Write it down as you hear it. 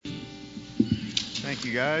Thank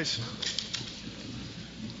you, guys.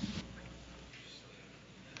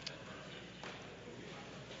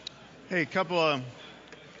 Hey, a couple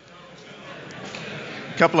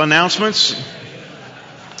announcements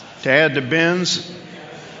to add to Ben's.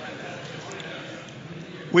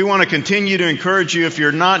 We want to continue to encourage you, if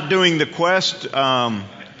you're not doing the quest,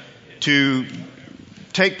 to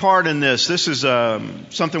take part in this. This is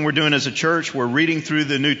something we're doing as a church. We're reading through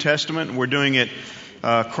the New Testament. We're doing it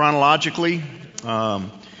chronologically. And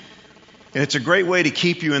it's a great way to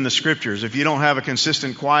keep you in the Scriptures. If you don't have a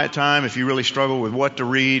consistent quiet time, if you really struggle with what to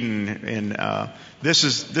read, and this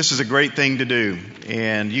is a great thing to do.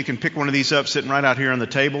 And you can pick one of these up sitting right out here on the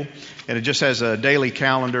table, and it just has a daily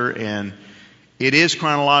calendar, and it is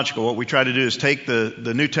chronological. What we try to do is take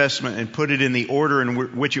the New Testament and put it in the order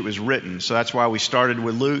in which it was written. So that's why we started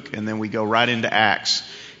with Luke, and then we go right into Acts.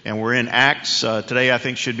 And we're in Acts. Today I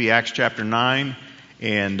think should be Acts chapter 9.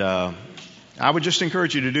 And I would just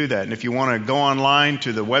encourage you to do that. And if you want to go online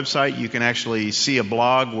to the website, you can actually see a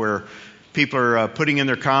blog where people are putting in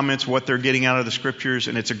their comments what they're getting out of the Scriptures,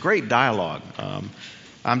 and it's a great dialogue.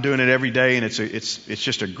 I'm doing it every day, and it's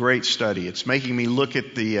just a great study. It's making me look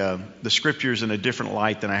at the Scriptures in a different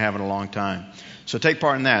light than I have in a long time. So take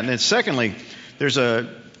part in that. And then secondly, there's a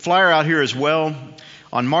flyer out here as well.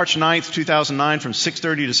 On March 9th, 2009, from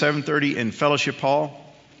 6:30 to 7:30 in Fellowship Hall,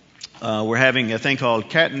 we're having a thing called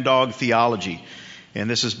Cat and Dog Theology, and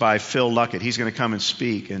this is by Phil Luckett. He's going to come and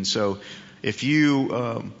speak. And so if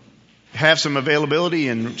you have some availability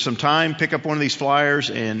and some time, pick up one of these flyers,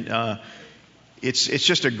 and it's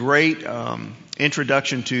just a great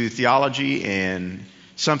introduction to theology and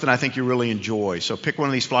something I think you really enjoy. So pick one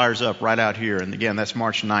of these flyers up right out here. And again, that's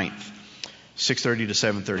March 9th, 6:30 to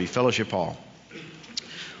 7:30, Fellowship Hall.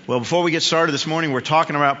 Well, before we get started this morning, we're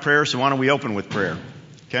talking about prayer, so why don't we open with prayer?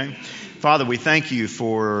 Okay? Father, we thank you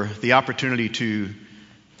for the opportunity to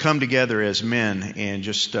come together as men and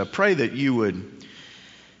just pray that you would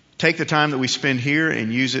take the time that we spend here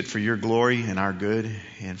and use it for your glory and our good.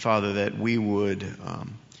 And Father, that we would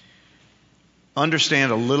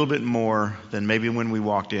understand a little bit more than maybe when we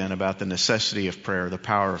walked in about the necessity of prayer, the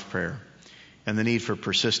power of prayer, and the need for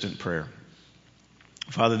persistent prayer.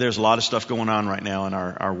 Father, there's a lot of stuff going on right now in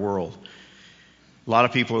our world. A lot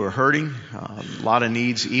of people who are hurting, a lot of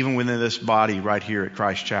needs, even within this body right here at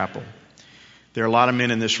Christ Chapel. There are a lot of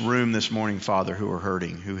men in this room this morning, Father, who are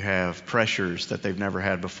hurting, who have pressures that they've never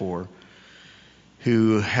had before,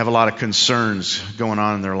 who have a lot of concerns going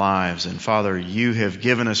on in their lives. And Father, you have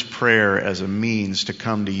given us prayer as a means to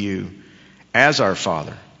come to you as our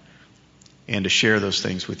Father and to share those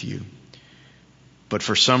things with you. But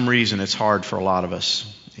for some reason, it's hard for a lot of us,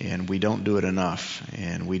 and we don't do it enough,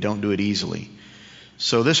 and we don't do it easily.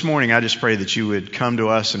 So this morning, I just pray that you would come to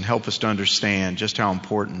us and help us to understand just how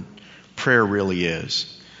important prayer really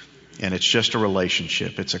is. And it's just a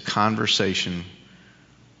relationship. It's a conversation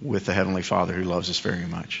with the Heavenly Father who loves us very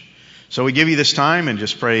much. So we give you this time and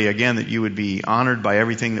just pray again that you would be honored by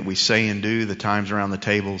everything that we say and do, the times around the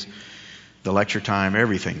tables, the lecture time,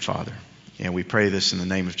 everything, Father. And we pray this in the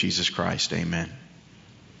name of Jesus Christ. Amen.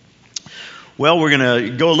 Well, we're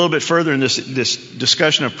going to go a little bit further in this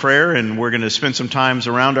discussion of prayer, and we're going to spend some times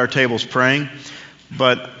around our tables praying.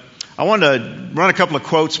 But I want to run a couple of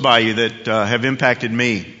quotes by you that have impacted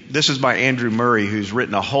me. This is by Andrew Murray, who's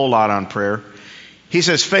written a whole lot on prayer. He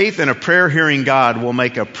says, faith in a prayer-hearing God will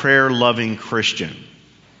make a prayer-loving Christian.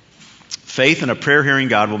 Faith in a prayer-hearing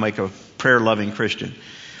God will make a prayer-loving Christian.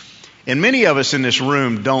 And many of us in this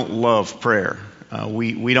room don't love prayer.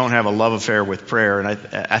 We don't have a love affair with prayer. And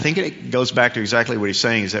I think it goes back to exactly what he's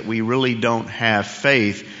saying, is that we really don't have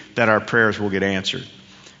faith that our prayers will get answered.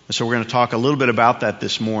 And so we're going to talk a little bit about that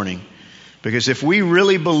this morning. Because if we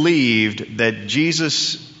really believed that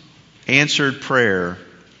Jesus answered prayer,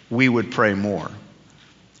 we would pray more.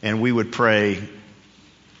 And we would pray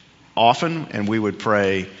often, and we would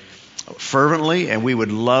pray fervently, and we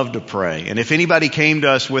would love to pray. And if anybody came to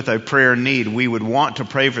us with a prayer need, we would want to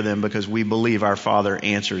pray for them because we believe our Father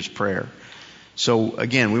answers prayer. So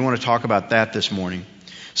again, we want to talk about that this morning.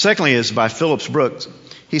 Secondly is by Phillips Brooks.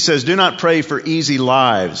 He says, do not pray for easy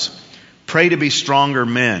lives. Pray to be stronger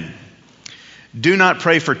men. Do not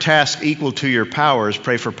pray for tasks equal to your powers.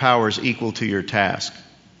 Pray for powers equal to your task.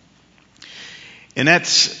 And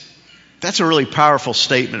that's a really powerful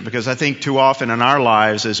statement, because I think too often in our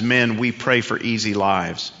lives as men, we pray for easy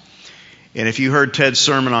lives. And if you heard Ted's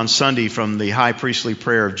sermon on Sunday from the high priestly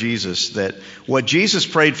prayer of Jesus, that what Jesus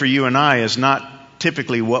prayed for you and I is not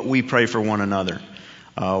typically what we pray for one another.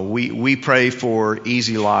 We pray for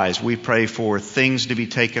easy lives. We pray for things to be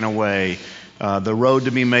taken away, the road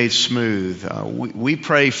to be made smooth. We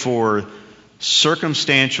pray for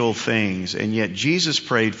circumstantial things, and yet Jesus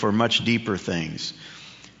prayed for much deeper things.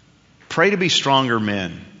 Pray to be stronger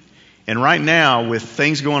men. And right now, with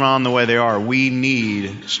things going on the way they are, we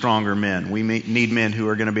need stronger men. We need men who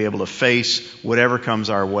are going to be able to face whatever comes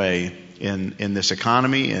our way in this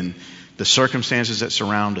economy and the circumstances that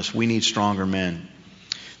surround us. We need stronger men.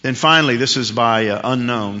 Then finally, this is by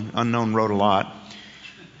Unknown. Unknown wrote a lot.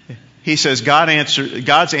 He says,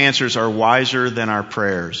 God's answers are wiser than our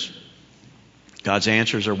prayers. God's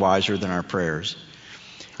answers are wiser than our prayers.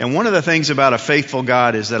 And one of the things about a faithful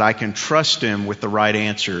God is that I can trust Him with the right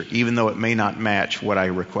answer, even though it may not match what I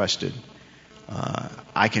requested.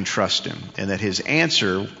 I can trust Him. And that His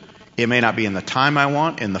answer, it may not be in the time I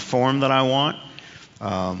want, in the form that I want.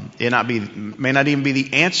 It may not even be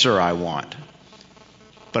the answer I want.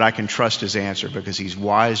 But I can trust His answer because He's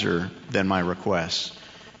wiser than my requests.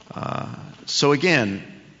 So again,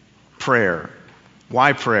 prayer.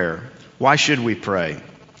 Why prayer? Why should we pray?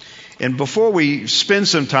 And before we spend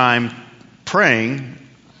some time praying,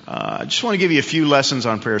 I just want to give you a few lessons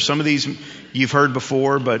on prayer. Some of these you've heard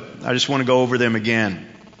before, but I just want to go over them again.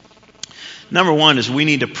 Number one is we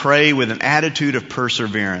need to pray with an attitude of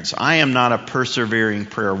perseverance. I am not a persevering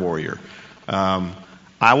prayer warrior.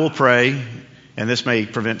 I will pray, and this may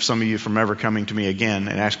prevent some of you from ever coming to me again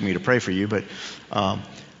and asking me to pray for you, but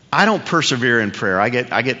I don't persevere in prayer. I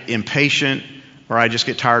get impatient, or I just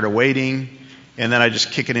get tired of waiting, and then I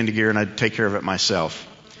just kick it into gear and I take care of it myself.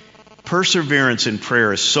 Perseverance in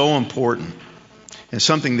prayer is so important and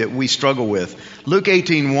something that we struggle with. Luke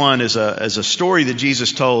 18:1 is a story that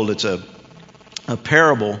Jesus told. It's a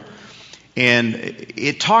parable, and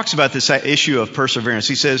it talks about this issue of perseverance.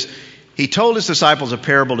 He says, He told His disciples a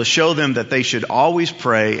parable to show them that they should always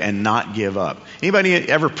pray and not give up. Anybody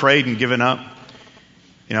ever prayed and given up?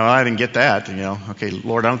 I didn't get that. Okay,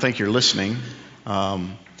 Lord, I don't think you're listening.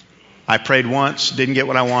 I prayed once, didn't get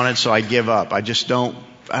what I wanted, so I give up. I don't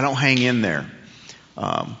hang in there.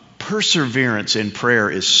 Perseverance in prayer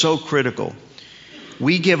is so critical.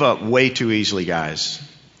 We give up way too easily, guys.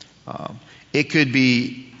 It could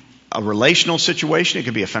be a relational situation. It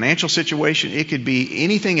could be a financial situation. It could be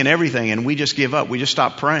anything and everything, and we just give up. We just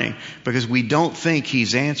stop praying because we don't think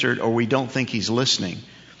He's answered or we don't think He's listening.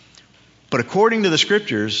 But according to the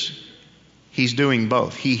Scriptures, He's doing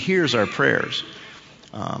both. He hears our prayers.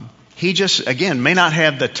 He just, again, may not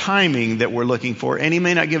have the timing that we're looking for, and He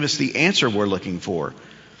may not give us the answer we're looking for.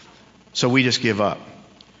 So we just give up.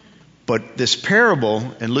 But this parable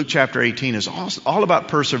in Luke chapter 18 is all about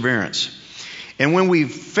perseverance. And when we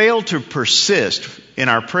fail to persist in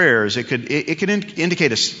our prayers, it could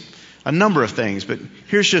indicate a number of things, but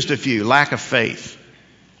here's just a few. Lack of faith.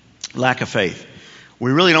 Lack of faith. We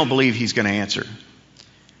really don't believe He's going to answer.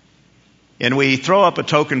 And we throw up a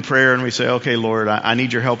token prayer and we say, okay, Lord, I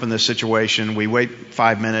need your help in this situation. We wait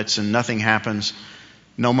 5 minutes and nothing happens.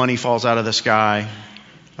 No money falls out of the sky.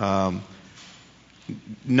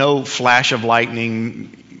 No flash of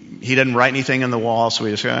lightning. He doesn't write anything on the wall, so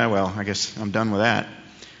we just say, I guess I'm done with that.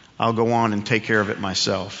 I'll go on and take care of it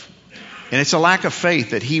myself. And it's a lack of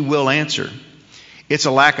faith that He will answer. It's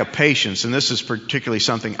a lack of patience, and this is particularly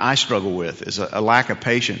something I struggle with, is a lack of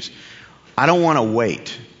patience. I don't want to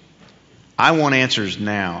wait. I want answers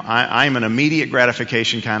now. I'm an immediate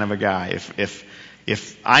gratification kind of a guy.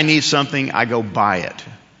 If I need something, I go buy it.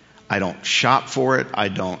 I don't shop for it. I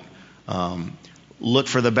don't look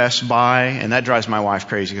for the best buy. And that drives my wife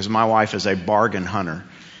crazy because my wife is a bargain hunter.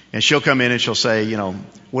 And she'll come in and she'll say,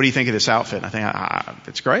 what do you think of this outfit? And I think,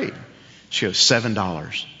 it's great. She goes,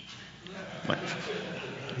 $7. Like,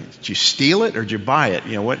 did you steal it or did you buy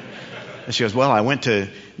it? What? And she goes, I went to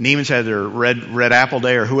Neiman's, had their red apple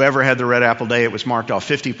day, or whoever had the red apple day. It was marked off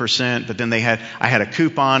 50%, but then I had a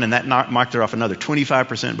coupon, and that marked her off another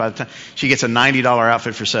 25%. By the time she gets a $90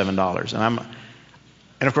 outfit for $7,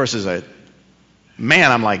 and of course, as a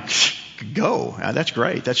man, I'm like, go, that's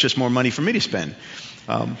great. That's just more money for me to spend.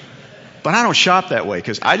 But I don't shop that way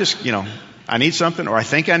because I just, I need something or I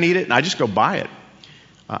think I need it, and I just go buy it.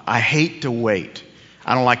 I hate to wait.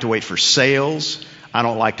 I don't like to wait for sales. I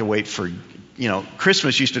don't like to wait for,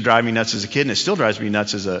 Christmas used to drive me nuts as a kid, and it still drives me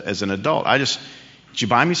nuts as an adult. Did you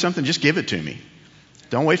buy me something? Just give it to me.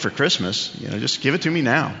 Don't wait for Christmas. Just give it to me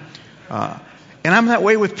now. And I'm that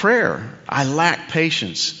way with prayer. I lack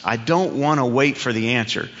patience. I don't want to wait for the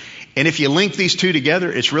answer. And if you link these two together,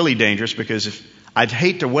 it's really dangerous because if I'd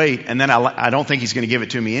hate to wait, and then I don't think He's going to give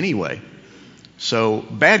it to me anyway. So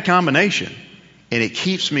bad combination, and it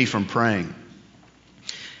keeps me from praying.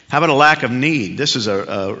 How about a lack of need? This is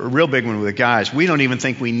a real big one with the guys. We don't even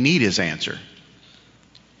think we need His answer.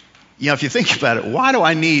 If you think about it, why do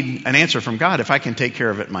I need an answer from God if I can take care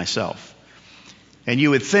of it myself? And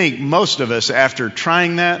you would think most of us, after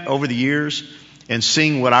trying that over the years and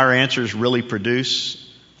seeing what our answers really produce,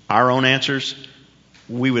 our own answers,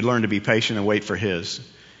 we would learn to be patient and wait for His.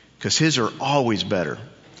 Because His are always better.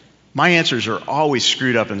 My answers are always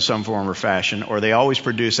screwed up in some form or fashion, or they always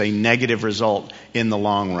produce a negative result in the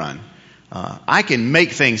long run. I can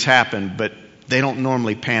make things happen, but they don't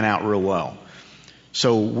normally pan out real well.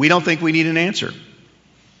 So we don't think we need an answer.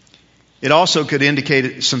 It also could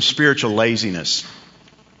indicate some spiritual laziness.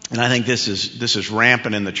 And I think this is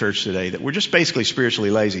rampant in the church today, that we're just basically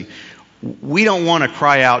spiritually lazy. We don't want to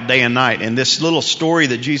cry out day and night. And this little story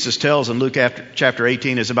that Jesus tells in Luke chapter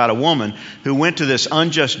 18 is about a woman who went to this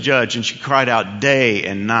unjust judge, and she cried out day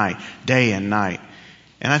and night, day and night.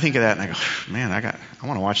 And I think of that and I go, man, I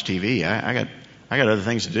want to watch TV. I got other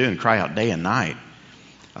things to do and cry out day and night.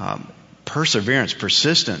 Perseverance,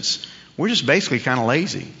 persistence. We're just basically kind of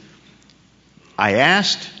lazy. I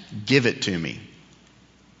asked, give it to me.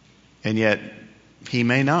 And yet, He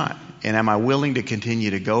may not. And am I willing to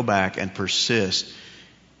continue to go back and persist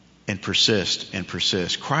and persist and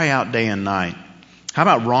persist? Cry out day and night. How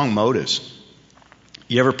about wrong motives?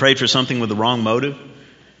 You ever prayed for something with the wrong motive?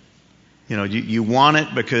 You know, you want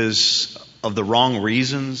it because of the wrong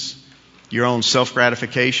reasons, your own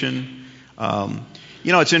self-gratification.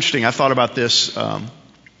 It's interesting. I thought about this, and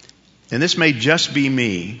this may just be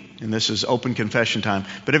me, and this is open confession time,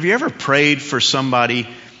 but have you ever prayed for somebody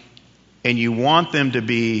and you want them to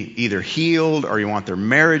be either healed, or you want their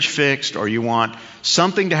marriage fixed, or you want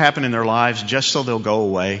something to happen in their lives just so they'll go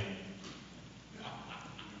away?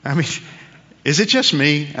 I mean, is it just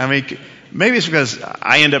me? I mean, maybe it's because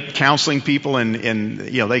I end up counseling people and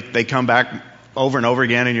they come back over and over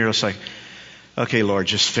again, and you're just like, okay, Lord,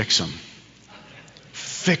 just fix them.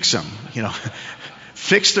 Fix them,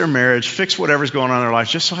 fix their marriage, fix whatever's going on in their life,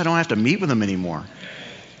 just so I don't have to meet with them anymore.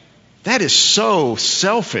 That is so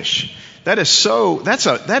selfish. That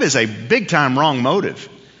is a big time wrong motive.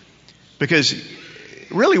 Because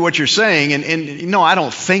really what you're saying, and no, I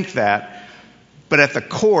don't think that, but at the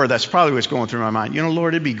core, that's probably what's going through my mind.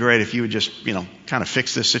 Lord, it'd be great if you would just, kind of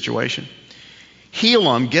fix this situation. Heal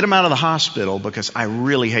them, get them out of the hospital, because I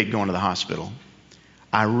really hate going to the hospital.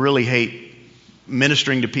 I really hate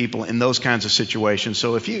ministering to people in those kinds of situations.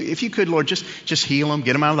 So if you could, Lord, just heal them,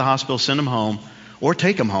 get them out of the hospital, send them home, or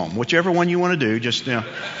take them home, whichever one you want to do. Just so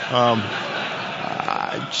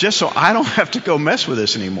I don't have to go mess with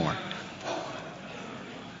this anymore.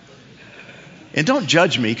 And don't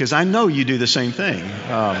judge me, because I know you do the same thing.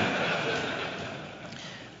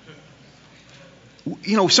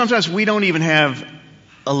 Sometimes we don't even have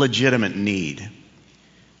a legitimate need.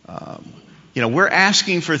 We're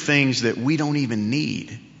asking for things that we don't even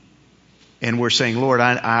need. And we're saying, Lord,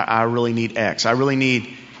 I really need X. I really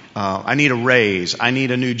need, I need a raise. I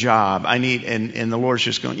need a new job. And the Lord's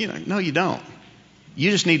just going, no, you don't.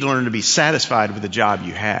 You just need to learn to be satisfied with the job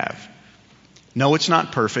you have. No, it's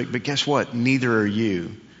not perfect, but guess what? Neither are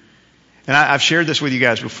you. And I've shared this with you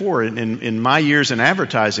guys before. In my years in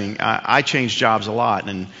advertising, I changed jobs a lot.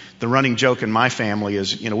 And the running joke in my family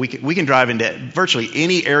is, we can drive into virtually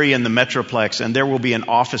any area in the Metroplex, and there will be an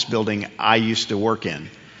office building I used to work in.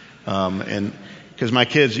 And because my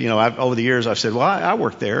kids, over the years, I've said, well, I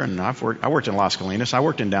worked there, and I worked in Las Colinas, I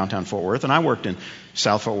worked in downtown Fort Worth, and I worked in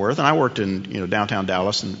South Fort Worth, and I worked in, downtown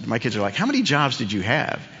Dallas. And my kids are like, how many jobs did you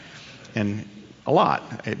have? And a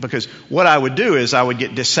lot. Because what I would do is I would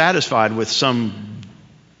get dissatisfied with some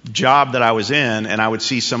job that I was in, and I would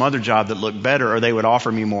see some other job that looked better, or they would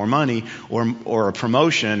offer me more money or a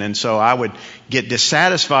promotion. And so I would get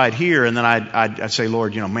dissatisfied here, and then I'd say,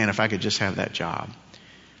 Lord, man, if I could just have that job,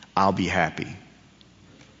 I'll be happy.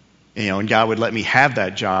 And God would let me have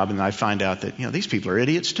that job, and I'd find out that, these people are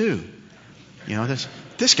idiots too.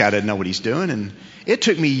 This guy doesn't know what he's doing. And it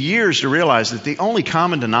took me years to realize that the only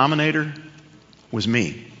common denominator was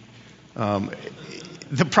me.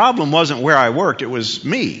 The problem wasn't where I worked, it was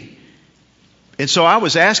me. And so I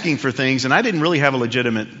was asking for things, and I didn't really have a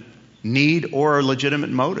legitimate need or a legitimate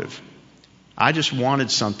motive. I just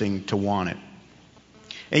wanted something to want it.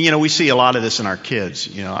 And we see a lot of this in our kids.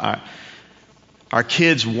 Our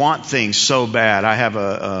kids want things so bad. I have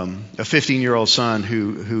a 15-year-old son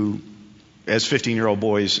who, as 15-year-old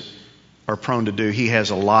boys are prone to do, he has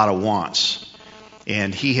a lot of wants.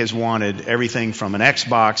 And he has wanted everything from an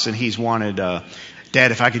Xbox, and he's wanted,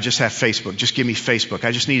 Dad, if I could just have Facebook, just give me Facebook.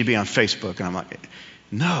 I just need to be on Facebook. And I'm like,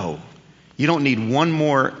 no, you don't need one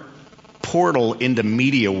more portal into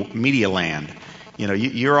media land.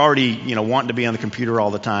 You're already, wanting to be on the computer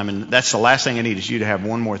all the time, and that's the last thing I need is you to have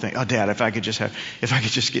one more thing. Oh, Dad, if I could just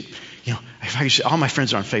get, all my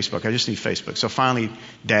friends are on Facebook. I just need Facebook. So finally,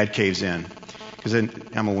 Dad caves in. because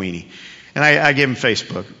I'm a weenie. And I gave him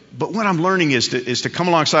Facebook. But what I'm learning is to come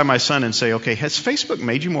alongside my son and say, okay, has Facebook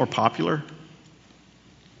made you more popular?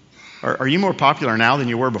 Are you more popular now than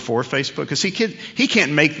you were before Facebook? Because he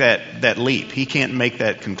can't make that leap. He can't make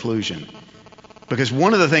that conclusion. Because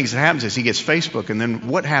one of the things that happens is he gets Facebook, and then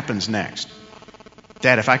what happens next?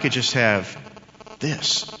 Dad, if I could just have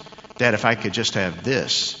this. Dad, if I could just have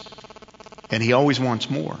this. And he always wants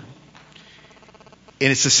more.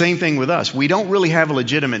 And it's the same thing with us. We don't really have a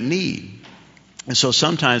legitimate need. And so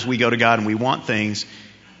sometimes we go to God and we want things,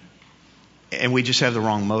 and we just have the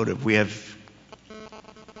wrong motive. We have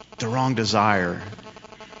the wrong desire.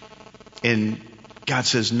 And God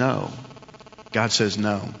says no. God says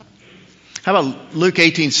no. How about Luke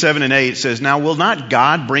 18:7-8? It says, now will not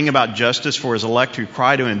God bring about justice for his elect who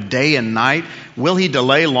cry to him day and night? Will he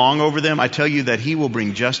delay long over them? I tell you that he will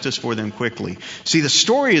bring justice for them quickly. See, the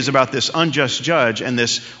story is about this unjust judge and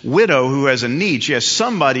this widow who has a need. She has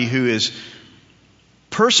somebody who is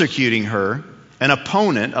persecuting her, an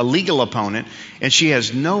opponent, a legal opponent, and she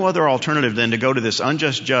has no other alternative than to go to this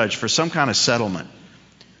unjust judge for some kind of settlement.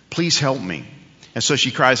 Please help me. And so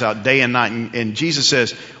she cries out day and night. And Jesus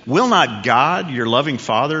says, will not God, your loving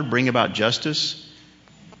Father, bring about justice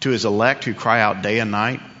to his elect who cry out day and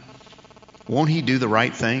night? Won't he do the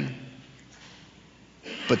right thing?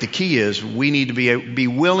 But the key is we need to be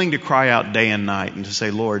willing to cry out day and night and to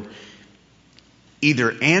say, Lord,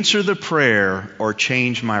 either answer the prayer or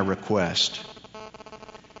change my request.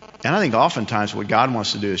 And I think oftentimes what God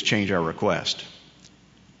wants to do is change our request.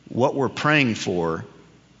 What we're praying for,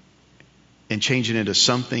 and change it into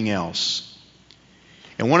something else.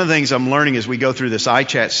 And one of the things I'm learning as we go through this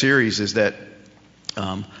iChat series is that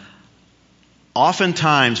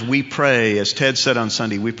oftentimes we pray, as Ted said on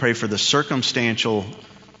Sunday, we pray for the circumstantial,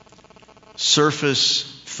 surface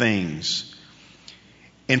things.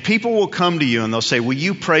 And people will come to you and they'll say, will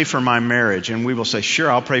you pray for my marriage? And we will say,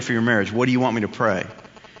 sure, I'll pray for your marriage. What do you want me to pray?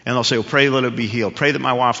 And they'll say, well, pray that it be healed. Pray that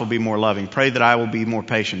my wife will be more loving. Pray that I will be more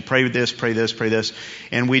patient. Pray this, pray this, pray this.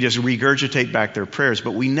 And we just regurgitate back their prayers.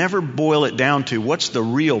 But we never boil it down to what's the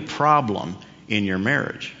real problem in your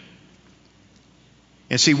marriage.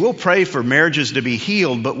 And see, we'll pray for marriages to be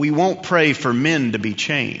healed, but we won't pray for men to be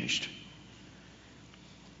changed.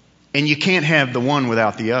 And you can't have the one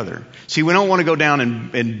without the other. See, we don't want to go down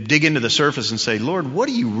and dig into the surface and say, Lord, what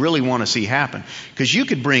do you really want to see happen? Because you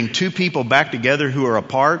could bring two people back together who are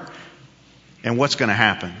apart, and what's going to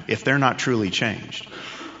happen? If they're not truly changed,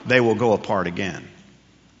 they will go apart again.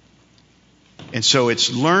 And so it's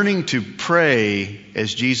learning to pray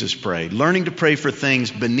as Jesus prayed, learning to pray for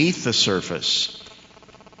things beneath the surface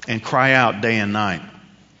and cry out day and night.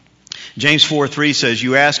 James 4:3 says,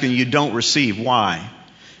 you ask and you don't receive. Why?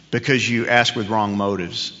 Because you ask with wrong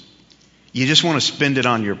motives. You just want to spend it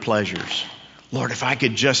on your pleasures. Lord, if I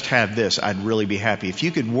could just have this, I'd really be happy. If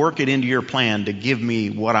you could work it into your plan to give me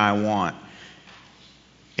what I want.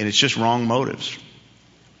 And it's just wrong motives.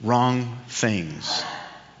 Wrong things.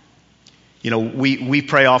 You know, we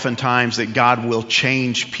pray oftentimes that God will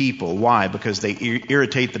change people. Why? Because they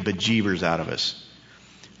irritate the bejeebers out of us.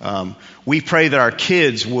 We pray that our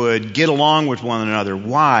kids would get along with one another.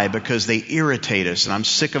 Why? Because they irritate us, and I'm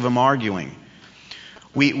sick of them arguing.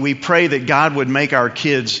 We pray that God would make our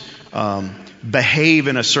kids behave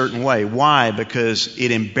in a certain way. Why? Because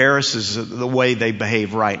it embarrasses the way they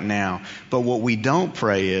behave right now. But what we don't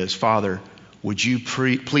pray is, Father, would you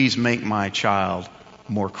please make my child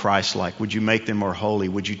more Christ-like? Would you make them more holy?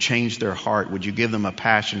 Would you change their heart? Would you give them a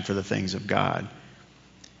passion for the things of God?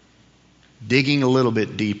 Digging a little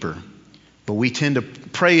bit deeper. But we tend to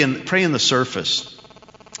pray in the surface.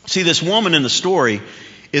 See, this woman in the story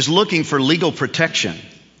is looking for legal protection.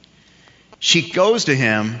 She goes to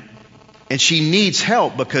him and she needs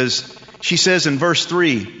help because she says in verse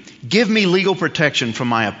 3, give me legal protection from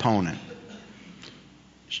my opponent.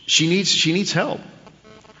 She needs help.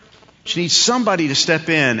 She needs somebody to step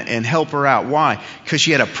in and help her out. Why? Because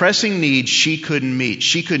she had a pressing need she couldn't meet.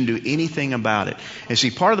 She couldn't do anything about it. And see,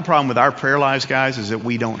 part of the problem with our prayer lives, guys, is that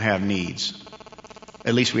we don't have needs.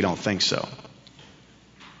 At least we don't think so.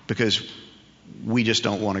 Because we just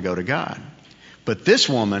don't want to go to God. But this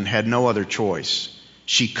woman had no other choice.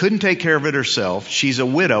 She couldn't take care of it herself. She's a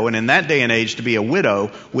widow. And in that day and age, to be a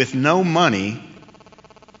widow with no money,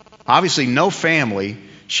 obviously no family,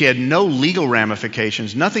 she had no legal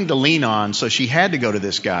ramifications, nothing to lean on, so she had to go to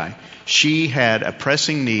this guy. She had a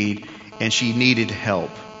pressing need, and she needed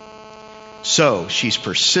help. So she's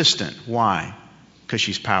persistent. Why? Because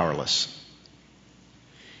she's powerless.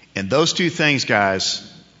 And those two things, guys,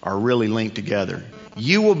 are really linked together.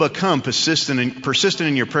 You will become persistent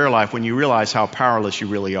in your prayer life when you realize how powerless you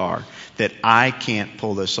really are. that I can't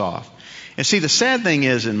pull this off. And see, the sad thing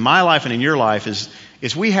is, in my life and in your life,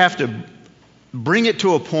 is we have to bring it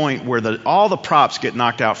to a point where all the props get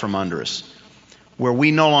knocked out from under us, where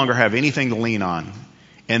we no longer have anything to lean on.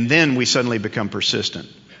 And then we suddenly become persistent.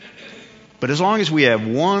 But as long as we have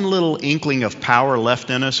one little inkling of power left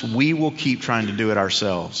in us, we will keep trying to do it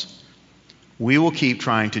ourselves. We will keep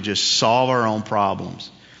trying to just solve our own problems.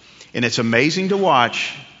 And it's amazing to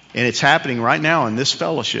watch, and it's happening right now in this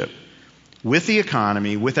fellowship. With the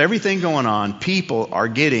economy, with everything going on, people are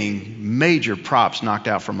getting major props knocked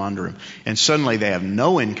out from under them. And suddenly they have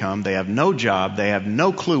no income, they have no job, they have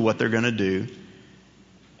no clue what they're going to do.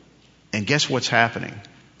 And guess what's happening?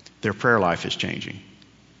 Their prayer life is changing.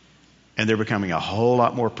 And they're becoming a whole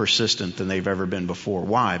lot more persistent than they've ever been before.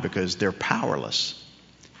 Why? Because they're powerless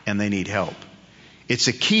and they need help. It's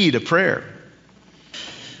a key to prayer.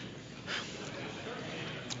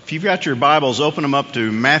 If you've got your Bibles, open them up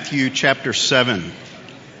to Matthew chapter 7.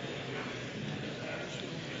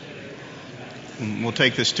 And we'll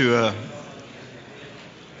take this to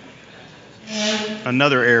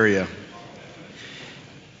another area.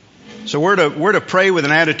 So we're to pray with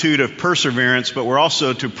an attitude of perseverance, but we're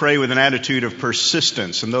also to pray with an attitude of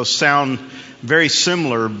persistence. And those sound very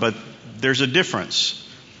similar, but there's a difference.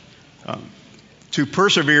 To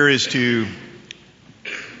persevere is to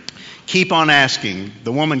keep on asking.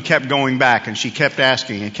 The woman kept going back, and she kept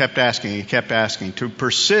asking and kept asking and kept asking. To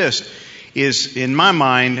persist is, in my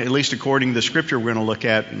mind, at least according to the scripture we're going to look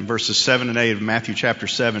at in verses 7 and 8 of Matthew chapter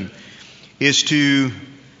 7, is to,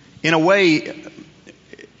 in a way,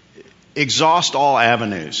 exhaust all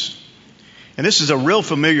avenues. And this is a real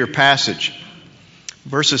familiar passage.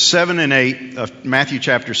 Verses 7 and 8 of Matthew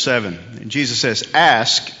chapter 7. And Jesus says,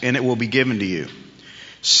 "Ask, and it will be given to you.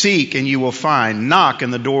 Seek, and you will find. Knock,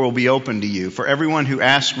 and the door will be opened to you. For everyone who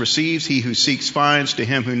asks receives. He who seeks finds. To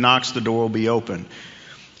him who knocks, the door will be opened."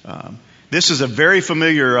 This is a very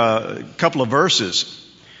familiar couple of verses.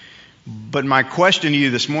 But my question to you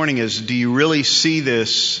this morning is, do you really see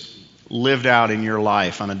this lived out in your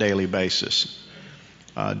life on a daily basis?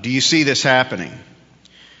 Do you see this happening?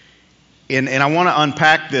 And I want to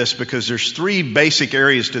unpack this because there's three basic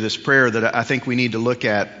areas to this prayer that I think we need to look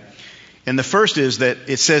at. And the first is that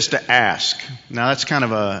it says to ask. Now that's kind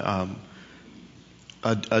of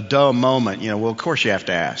a dull moment. Well, of course you have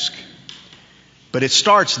to ask. But it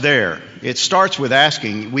starts there. It starts with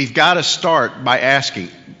asking. We've got to start by asking.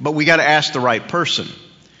 But we got to ask the right person.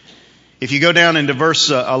 If you go down into verse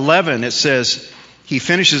 11, it says, he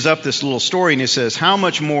finishes up this little story and he says, "How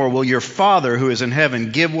much more will your Father who is in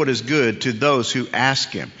heaven give what is good to those who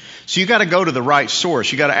ask him?" So you got to go to the right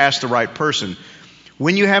source. You got to ask the right person.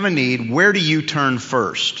 When you have a need, where do you turn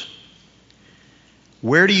first?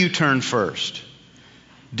 Where do you turn first?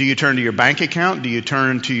 Do you turn to your bank account? Do you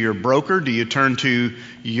turn to your broker? Do you turn to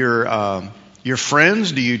your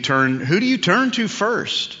friends? Who do you turn to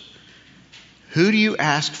first? Who do you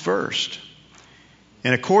ask first?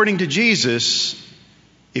 And according to Jesus,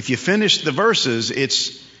 if you finish the verses,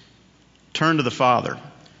 it's turn to the Father.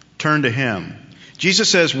 Turn to Him. Jesus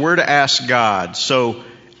says we're to ask God. So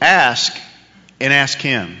ask and ask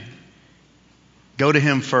Him. Go to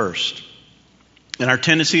Him first. And our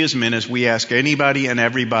tendency as men is we ask anybody and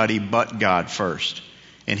everybody but God first.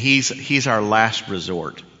 And He's our last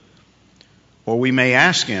resort. Or we may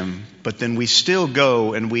ask Him, but then we still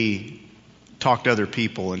go and we talk to other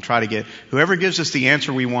people and try to get, whoever gives us the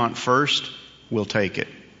answer we want first, we'll take it.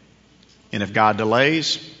 And if God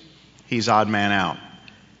delays, He's odd man out.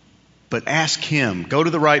 But ask Him. Go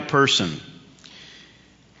to the right person.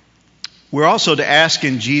 We're also to ask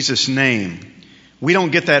in Jesus' name. We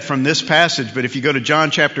don't get that from this passage, but if you go to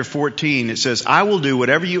John chapter 14, it says, "I will do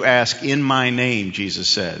whatever you ask in my name," Jesus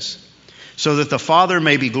says, "so that the Father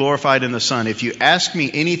may be glorified in the Son. If you ask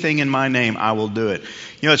me anything in my name, I will do it."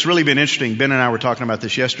 It's really been interesting. Ben and I were talking about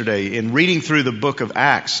this yesterday. In reading through the book of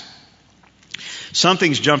Acts,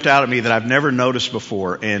 something's jumped out at me that I've never noticed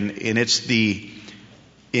before, and it's the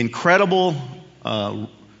incredible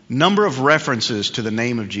number of references to the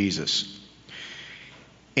name of Jesus.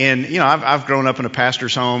 And, I've grown up in a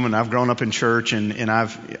pastor's home, and I've grown up in church, and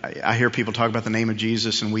I hear people talk about the name of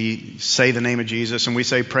Jesus, and we say the name of Jesus, and we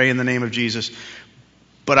say pray in the name of Jesus.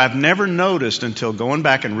 But I've never noticed until going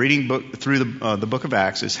back and reading through the book of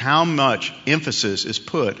Acts is how much emphasis is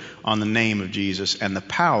put on the name of Jesus and the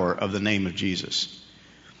power of the name of Jesus.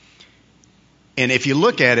 And if you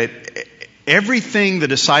look at it, everything the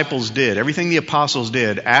disciples did, everything the apostles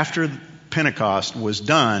did after Pentecost was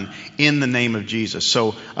done in the name of Jesus.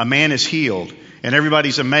 So a man is healed and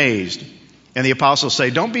everybody's amazed. And the apostles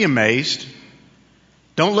say, "Don't be amazed.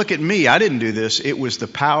 Don't look at me. I didn't do this. It was the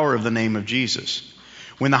power of the name of Jesus.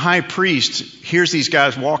 When the high priest hears these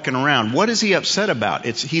guys walking around, what is he upset about?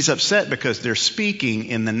 He's upset because they're speaking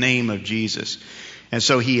in the name of Jesus. And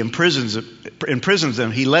so he imprisons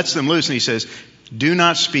them. He lets them loose and he says, do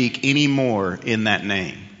not speak anymore in that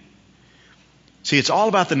name. See, it's all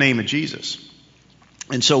about the name of Jesus.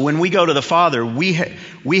 And so when we go to the Father, we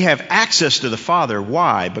have access to the Father.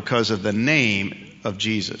 Why? Because of the name of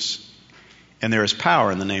Jesus. And there is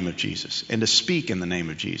power in the name of Jesus, and to speak in the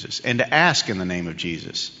name of Jesus, and to ask in the name of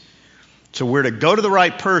Jesus. So we're to go to the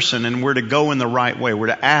right person, and we're to go in the right way. We're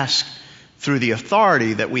to ask through the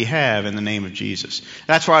authority that we have in the name of Jesus.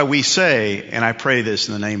 That's why we say, and I pray this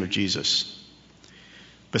in the name of Jesus.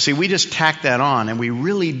 But see, we just tack that on, and we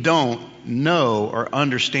really don't know or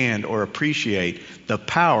understand or appreciate the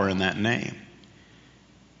power in that name.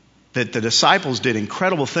 That the disciples did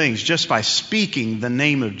incredible things just by speaking the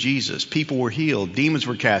name of Jesus. People were healed. Demons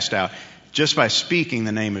were cast out just by speaking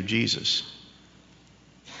the name of Jesus.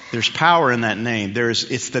 There's power in that name.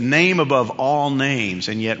 It's the name above all names,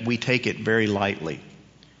 and yet we take it very lightly.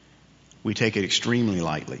 We take it extremely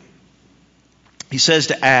lightly. He says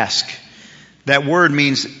to ask. That word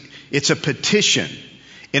means it's a petition.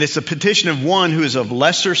 And it's a petition of one who is of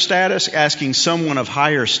lesser status asking someone of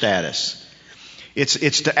higher status.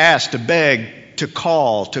 It's to ask, to beg, to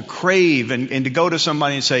call, to crave, and to go to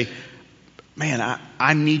somebody and say, man,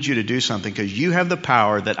 I need you to do something because you have the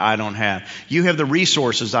power that I don't have. You have the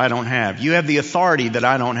resources I don't have. You have the authority that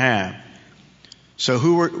I don't have. So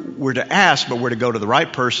we're to ask, but we're to go to the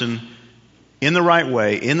right person in the right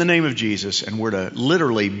way, in the name of Jesus, and we're to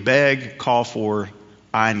literally beg, call for,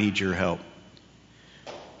 I need your help.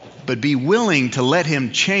 But be willing to let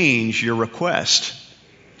him change your request,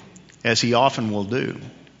 as he often will do.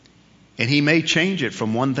 And he may change it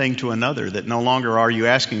from one thing to another, that no longer are you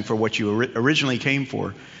asking for what you originally came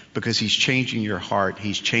for, because he's changing your heart.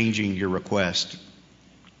 He's changing your request.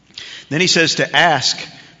 Then he says to ask,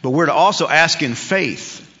 but we're to also ask in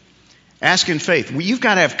faith. Ask in faith. Well, you've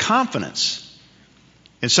got to have confidence.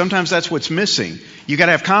 And sometimes that's what's missing. You've got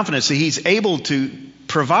to have confidence that he's able to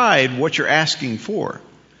provide what you're asking for.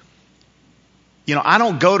 You know, I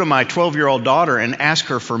don't go to my 12-year-old daughter and ask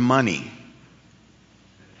her for money.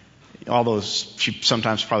 Although she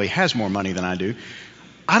sometimes probably has more money than I do.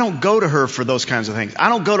 I don't go to her for those kinds of things. I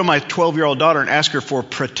don't go to my 12-year-old daughter and ask her for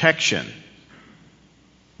protection.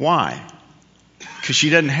 Why? Because she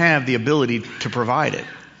doesn't have the ability to provide it.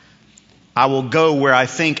 I will go where I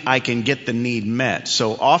think I can get the need met.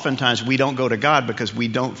 So oftentimes we don't go to God because we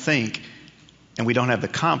don't think and we don't have the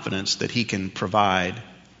confidence that he can provide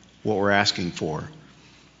what we're asking for.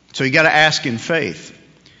 So you got to ask in faith.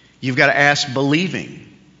 You've got to ask believing.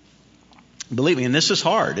 Believing, and this is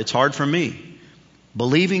hard. It's hard for me.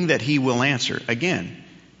 Believing that he will answer. Again,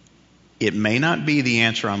 it may not be the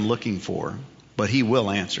answer I'm looking for, but he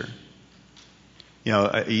will answer. You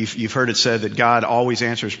know, you've heard it said that God always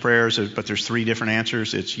answers prayers, but there's 3 different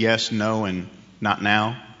answers. It's yes, no, and not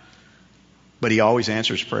now. But he always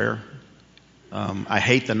answers prayer. I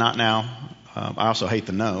hate the not now. I also hate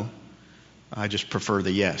the no. I just prefer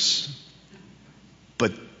the yes.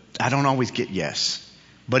 But I don't always get yes.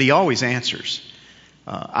 But he always answers.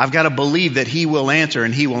 I've got to believe that he will answer,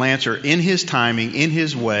 and he will answer in his timing, in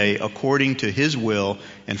his way, according to his will,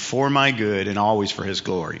 and for my good, and always for his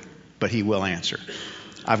glory. But he will answer.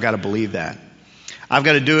 I've got to believe that. I've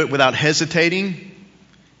got to do it without hesitating,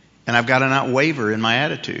 and I've got to not waver in my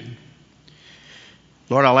attitude.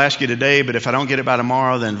 Lord, I'll ask you today, but if I don't get it by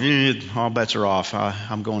tomorrow, then all bets are off.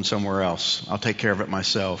 I'm going somewhere else. I'll take care of it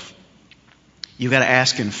myself. You've got to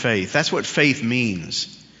ask in faith. That's what faith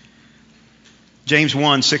means. James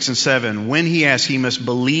 1, 6 and 7. When he asks, he must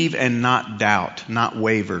believe and not doubt, not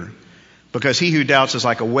waver. Because he who doubts is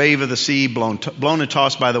like a wave of the sea blown and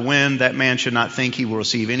tossed by the wind. That man should not think he will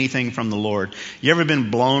receive anything from the Lord. You ever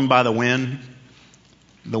been blown by the wind?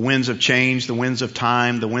 The winds of change, the winds of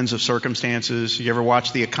time, the winds of circumstances. You ever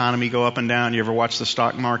watch the economy go up and down? You ever watch the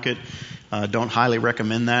stock market? Don't highly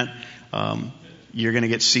recommend that. You're going to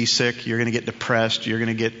get seasick. You're going to get depressed. You're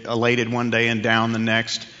going to get elated one day and down the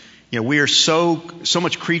next. You know, we are so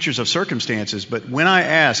much creatures of circumstances. But when I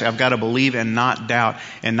ask, I've got to believe and not doubt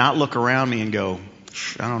and not look around me and go,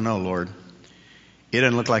 I don't know, Lord. It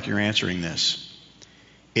doesn't look like you're answering this.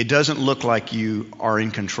 It doesn't look like you are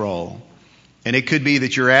in control. And it could be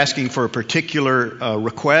that you're asking for a particular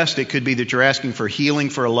request. It could be that you're asking for healing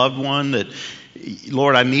for a loved one. That,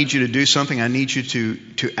 Lord, I need you to do something. I need you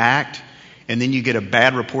to act. And then you get a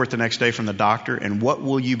bad report the next day from the doctor. And what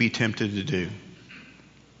will you be tempted to do?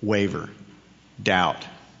 Waver. Doubt.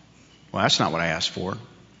 Well, that's not what I asked for.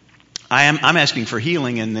 I'm asking for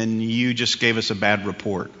healing, and then you just gave us a bad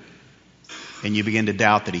report. And you begin to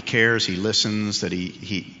doubt that he cares, he listens, that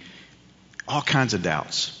he all kinds of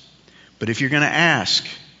doubts. But if you're going to ask,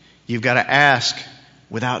 you've got to ask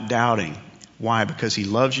without doubting. Why? Because he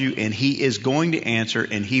loves you, and he is going to answer,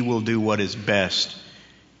 and he will do what is best,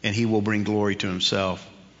 and he will bring glory to himself.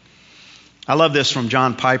 I love this from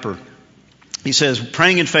John Piper. He says,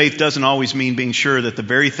 praying in faith doesn't always mean being sure that the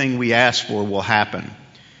very thing we ask for will happen.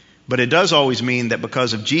 But it does always mean that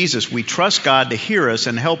because of Jesus, we trust God to hear us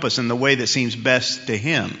and help us in the way that seems best to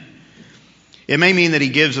him. It may mean that he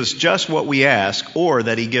gives us just what we ask, or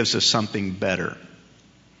that he gives us something better.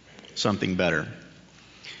 Something better.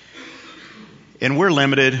 And we're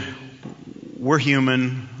limited. We're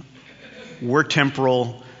human. We're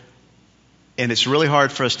temporal. And it's really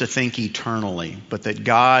hard for us to think eternally, but that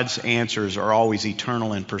God's answers are always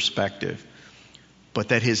eternal in perspective. But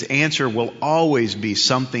that his answer will always be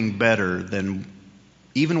something better than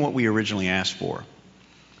even what we originally asked for.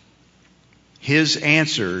 His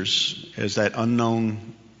answers, as that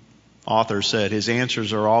unknown author said, his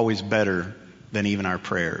answers are always better than even our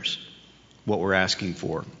prayers, what we're asking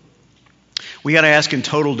for. We got to ask in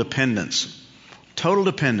total dependence. Total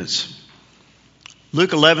dependence.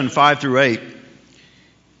 Luke 11, 5 through 8.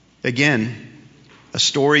 Again, a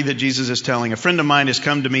story that Jesus is telling. A friend of mine has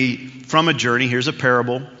come to me from a journey. Here's a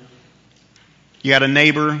parable. You got a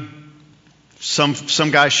neighbor.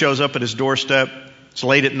 Some guy shows up at his doorstep. It's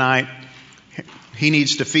late at night. He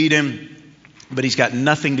needs to feed him, but he's got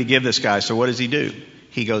nothing to give this guy. So what does he do?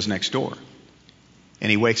 He goes next door,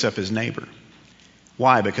 and he wakes up his neighbor.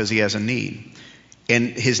 Why? Because he has a need. And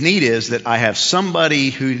his need is that I have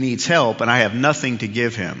somebody who needs help, and I have nothing to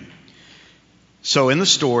give him. So in the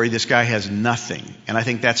story, this guy has nothing. And I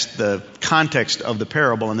think that's the context of the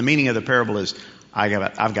parable. And the meaning of the parable is,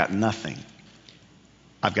 I've got nothing.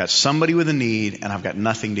 I've got somebody with a need, and I've got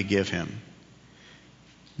nothing to give him.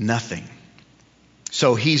 Nothing.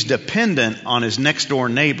 So he's dependent on his next door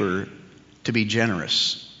neighbor to be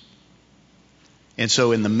generous. And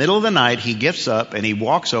so in the middle of the night, he gets up and he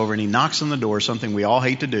walks over and he knocks on the door, something we all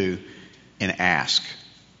hate to do, and ask.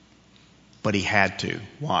 But he had to.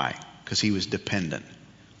 Why? Because he was dependent.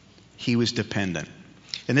 He was dependent.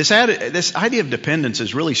 And this idea of dependence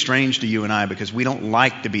is really strange to you and I because we don't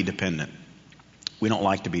like to be dependent. We don't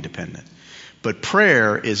like to be dependent. But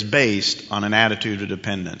prayer is based on an attitude of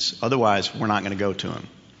dependence. Otherwise, we're not going to go to him.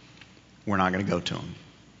 We're not going to go to him.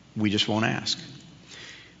 We just won't ask.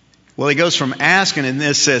 Well, he goes from asking, and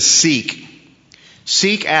this says seek.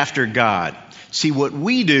 Seek after God. See, what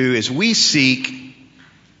we do is we seek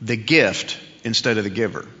the gift instead of the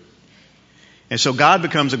giver. And so God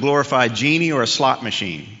becomes a glorified genie or a slot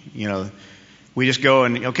machine. You know, we just go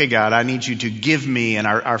and, okay, God, I need you to give me, and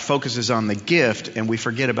our focus is on the gift, and we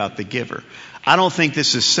forget about the giver. I don't think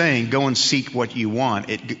this is saying go and seek what you want.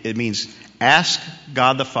 It means ask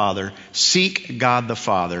God the Father, seek God the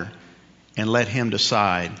Father, and let him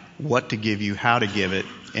decide what to give you, how to give it,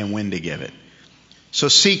 and when to give it. So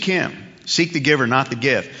seek him. Seek the giver, not the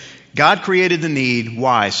gift. God created the need.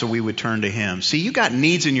 Why? So we would turn to him. See, you got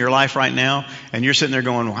needs in your life right now, and you're sitting there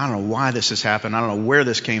going, well, I don't know why this has happened. I don't know where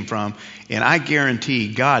this came from. And I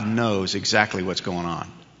guarantee God knows exactly what's going on.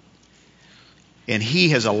 And he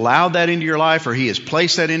has allowed that into your life, or he has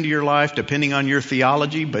placed that into your life, depending on your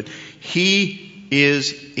theology. But he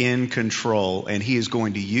is in control, and he is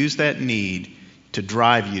going to use that need to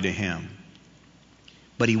drive you to him.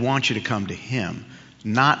 But he wants you to come to him,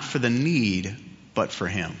 not for the need, but for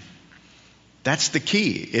him. That's the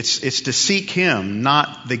key. It's to seek him,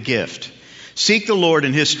 not the gift. Seek the Lord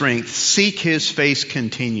in his strength. Seek his face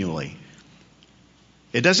continually.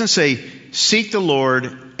 It doesn't say seek the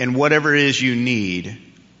Lord and whatever it is you need.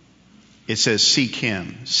 It says seek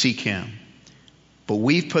him. Seek him. But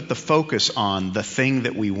we've put the focus on the thing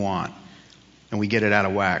that we want, and we get it out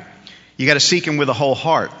of whack. You got to seek him with a whole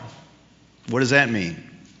heart. What does that mean?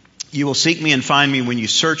 You will seek me and find me when you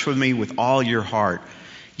search with me with all your heart.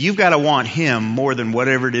 You've got to want him more than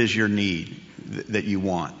whatever it is your need that you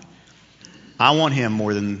want. I want him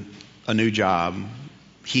more than a new job,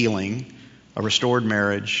 healing, a restored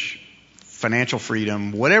marriage, financial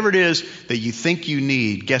freedom, whatever it is that you think you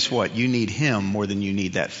need. Guess what? You need him more than you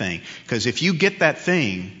need that thing. Because if you get that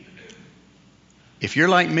thing, if you're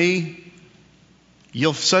like me,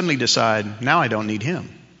 you'll suddenly decide, now I don't need him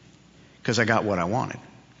because I got what I wanted.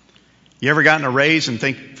 You ever gotten a raise and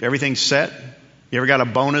think everything's set? You ever got a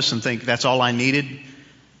bonus and think that's all I needed?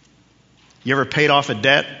 You ever paid off a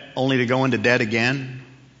debt only to go into debt again?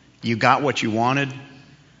 You got what you wanted,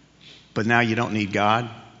 but now you don't need God?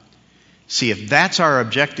 See, if that's our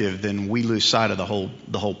objective, then we lose sight of the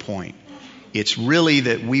whole point. It's really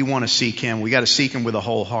that we want to seek Him. We got to seek Him with a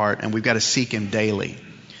whole heart, and we've got to seek Him daily.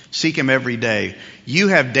 Seek Him every day. You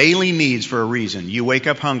have daily needs for a reason. You wake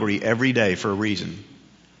up hungry every day for a reason.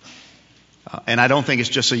 And I don't think it's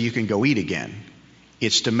just so you can go eat again.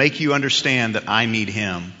 It's to make you understand that I need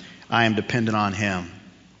Him. I am dependent on Him.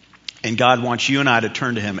 And God wants you and I to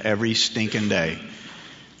turn to Him every stinking day.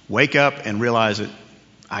 Wake up and realize that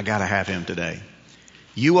I got to have Him today.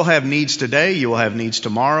 You will have needs today. You will have needs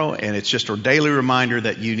tomorrow. And it's just a daily reminder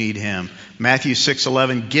that you need Him. Matthew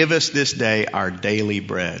 6:11, give us this day our daily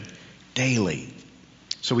bread. Daily.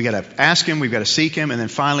 So we got to ask Him. We've got to seek Him. And then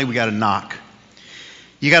finally we got to knock.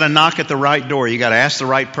 You got to knock at the right door. You got to ask the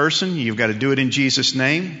right person. You've got to do it in Jesus'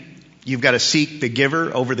 name. You've got to seek the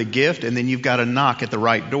giver over the gift. And then you've got to knock at the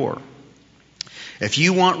right door. If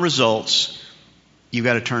you want results, you've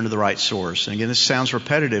got to turn to the right source. And again, this sounds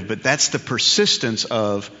repetitive, but that's the persistence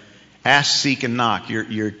of ask, seek, and knock.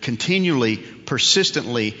 You're continually,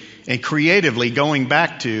 persistently, and creatively going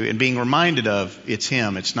back to and being reminded of it's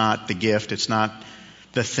Him. It's not the gift. It's not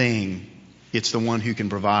the thing. It's the one who can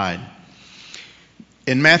provide.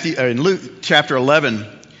 In Luke chapter 11,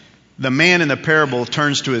 the man in the parable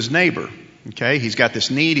turns to his neighbor. Okay, he's got this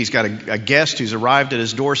need. He's got a guest who's arrived at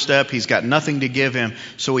his doorstep. He's got nothing to give him,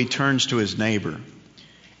 so he turns to his neighbor.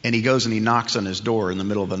 And he goes and he knocks on his door in the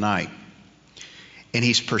middle of the night. And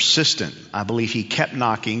he's persistent. I believe he kept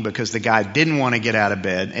knocking because the guy didn't want to get out of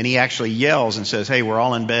bed. And he actually yells and says, hey, we're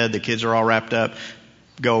all in bed. The kids are all wrapped up.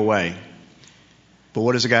 Go away. But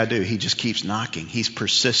what does the guy do? He just keeps knocking. He's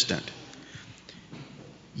persistent.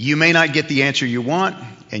 You may not get the answer you want,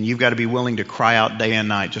 and you've got to be willing to cry out day and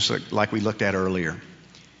night, just like we looked at earlier.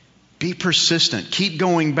 Be persistent. Keep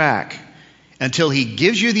going back until He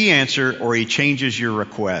gives you the answer or He changes your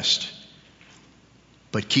request.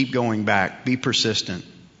 But keep going back. Be persistent.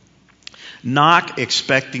 Knock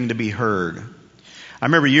expecting to be heard. I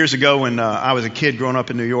remember years ago when I was a kid growing up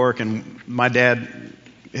in New York, and my dad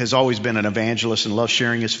has always been an evangelist and loved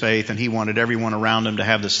sharing his faith, and he wanted everyone around him to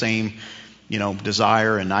have the same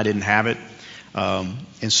desire, and I didn't have it.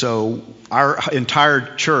 And so our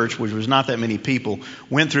entire church, which was not that many people,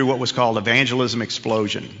 went through what was called Evangelism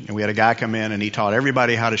Explosion. And we had a guy come in and he taught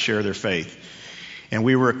everybody how to share their faith. And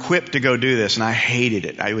we were equipped to go do this, and I hated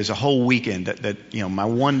it. It was a whole weekend that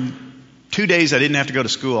my 2 days I didn't have to go to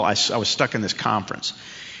school, I was stuck in this conference.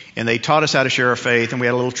 And they taught us how to share our faith, and we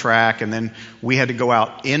had a little track, and then we had to go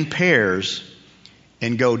out in pairs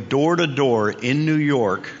and go door to door in New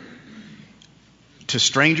York to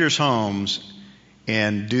strangers' homes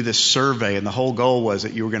and do this survey. And the whole goal was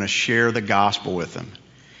that you were going to share the gospel with them.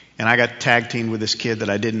 And I got tag teamed with this kid that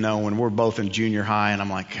I didn't know, and we're both in junior high, and I'm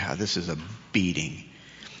like, God, this is a beating.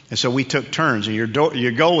 And so we took turns, and your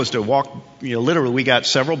goal was to walk, literally we got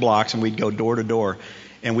several blocks, and we'd go door to door,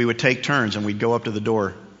 and we would take turns, and we'd go up to the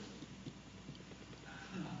door.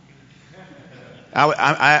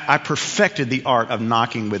 I perfected the art of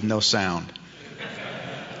knocking with no sound.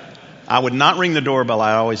 I would not ring the doorbell.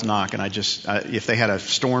 I'd always knock, and if they had a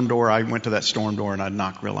storm door, I went to that storm door and I'd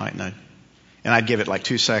knock real light, and I'd give it like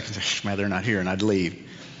 2 seconds. Man, they're not here, and I'd leave.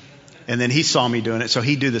 And then he saw me doing it, so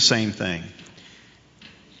he'd do the same thing.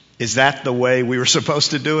 Is that the way we were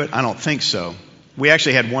supposed to do it? I don't think so. We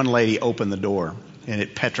actually had one lady open the door, and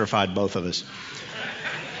it petrified both of us.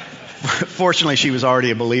 Fortunately, she was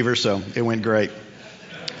already a believer, so it went great.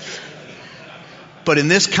 But in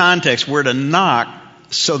this context, we're to knock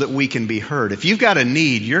so that we can be heard. If you've got a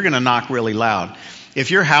need, you're going to knock really loud.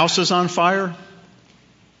 If your house is on fire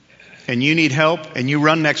and you need help and you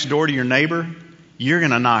run next door to your neighbor, you're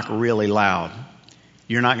going to knock really loud.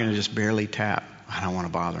 You're not going to just barely tap. I don't want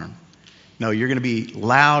to bother him. No, you're going to be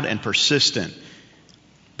loud and persistent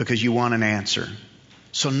because you want an answer.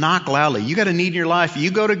 So knock loudly. You got a need in your life.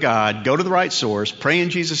 You go to God, go to the right source, pray in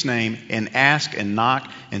Jesus' name, and ask and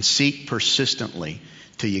knock and seek persistently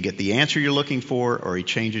till you get the answer you're looking for or He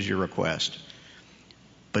changes your request.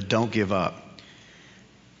 But don't give up.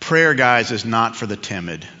 Prayer, guys, is not for the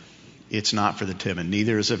timid. It's not for the timid.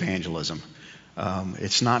 Neither is evangelism.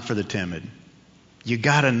 It's not for the timid. You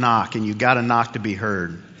got to knock, and you got to knock to be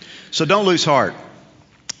heard. So don't lose heart.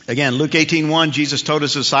 Again, Luke 18:1, Jesus told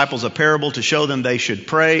His disciples a parable to show them they should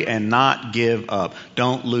pray and not give up.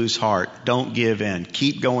 Don't lose heart. Don't give in.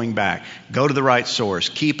 Keep going back. Go to the right source.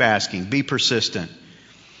 Keep asking. Be persistent.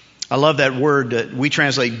 I love that word that we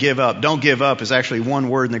translate give up. Don't give up is actually one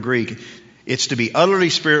word in the Greek. It's to be utterly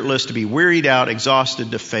spiritless, to be wearied out,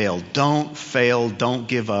 exhausted, to fail. Don't fail. Don't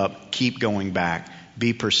give up. Keep going back.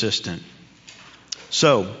 Be persistent.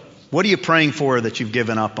 So, what are you praying for that you've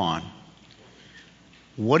given up on?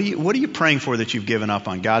 What are you praying for that you've given up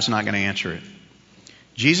on? God's not going to answer it.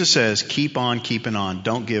 Jesus says, keep on keeping on.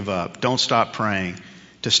 Don't give up. Don't stop praying.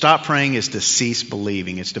 To stop praying is to cease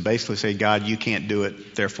believing. It's to basically say, God, you can't do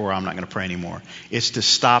it, therefore I'm not going to pray anymore. It's to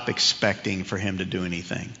stop expecting for him to do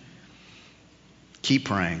anything. Keep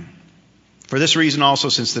praying. For this reason also,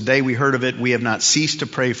 since the day we heard of it, we have not ceased to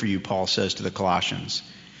pray for you, Paul says to the Colossians.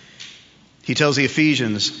 He tells the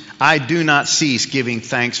Ephesians, I do not cease giving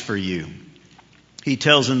thanks for you. He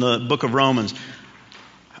tells in the book of Romans,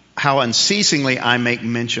 how unceasingly I make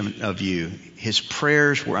mention of you. His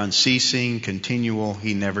prayers were unceasing, continual.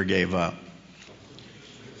 He never gave up.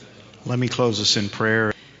 Let me close this in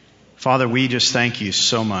prayer. Father, we just thank you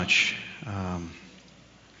so much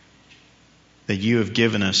that you have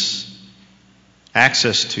given us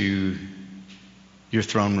access to your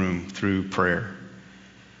throne room through prayer.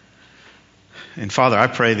 And Father, I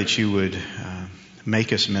pray that you would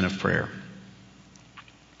make us men of prayer.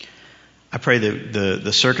 I pray that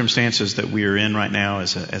the circumstances that we are in right now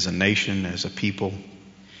as a nation, as a people,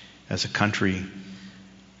 as a country,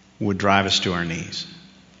 would drive us to our knees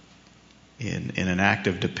in an act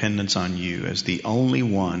of dependence on you as the only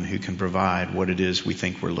one who can provide what it is we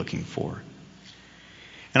think we're looking for.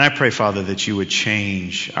 And I pray, Father, that you would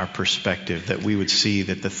change our perspective, that we would see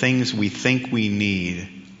that the things we think we need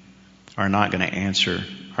are not going to answer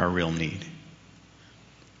our real need.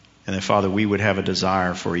 And that, Father, we would have a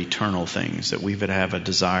desire for eternal things, that we would have a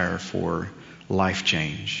desire for life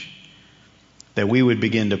change, that we would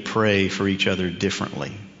begin to pray for each other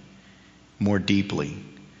differently, more deeply,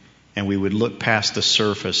 and we would look past the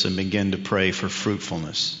surface and begin to pray for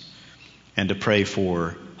fruitfulness and to pray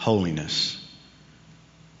for holiness.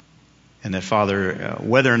 And that, Father,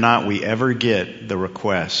 whether or not we ever get the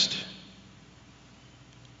request,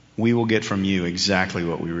 we will get from you exactly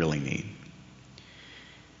what we really need.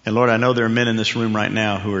 And Lord, I know there are men in this room right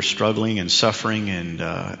now who are struggling and suffering and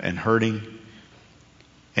hurting.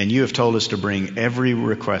 And you have told us to bring every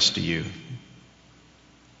request to you.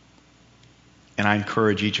 And I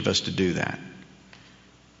encourage each of us to do that.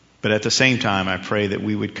 But at the same time, I pray that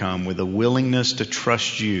we would come with a willingness to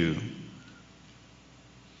trust you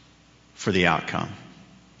for the outcome.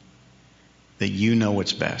 That you know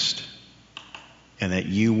what's best. And that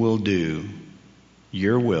you will do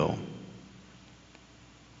your will,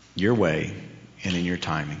 your way, and in your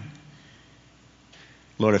timing.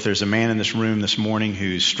 Lord, if there's a man in this room this morning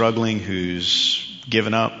who's struggling, who's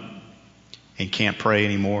given up and can't pray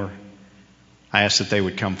anymore, I ask that they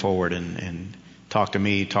would come forward and talk to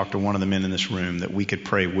me, talk to one of the men in this room, that we could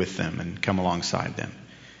pray with them and come alongside them.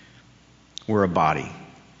 We're a body.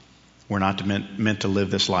 We're not meant to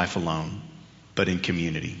live this life alone, but in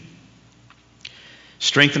community.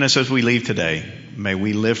 Strengthen us as we leave today. May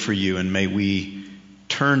we live for you, and may we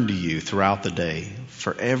turn to you throughout the day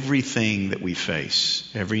for everything that we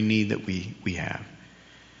face, every need that we have.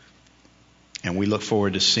 And we look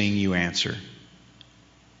forward to seeing you answer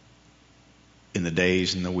in the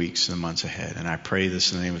days and the weeks and the months ahead. And I pray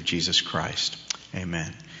this in the name of Jesus Christ.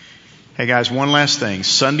 Amen. Hey guys, one last thing.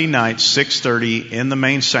 Sunday night, 6:30 in the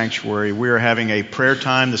main sanctuary, we are having a prayer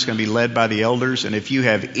time that's going to be led by the elders. And if you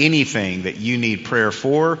have anything that you need prayer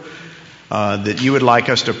for, that you would like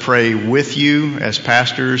us to pray with you as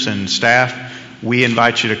pastors and staff, we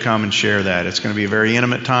invite you to come and share that. It's going to be a very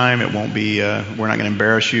intimate time. It won't be, we're not going to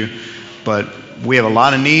embarrass you, but we have a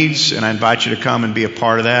lot of needs, and I invite you to come and be a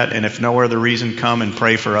part of that. And if no other reason, come and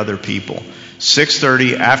pray for other people.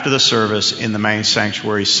 6:30 after the service in the main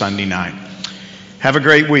sanctuary Sunday night. Have a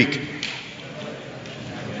great week.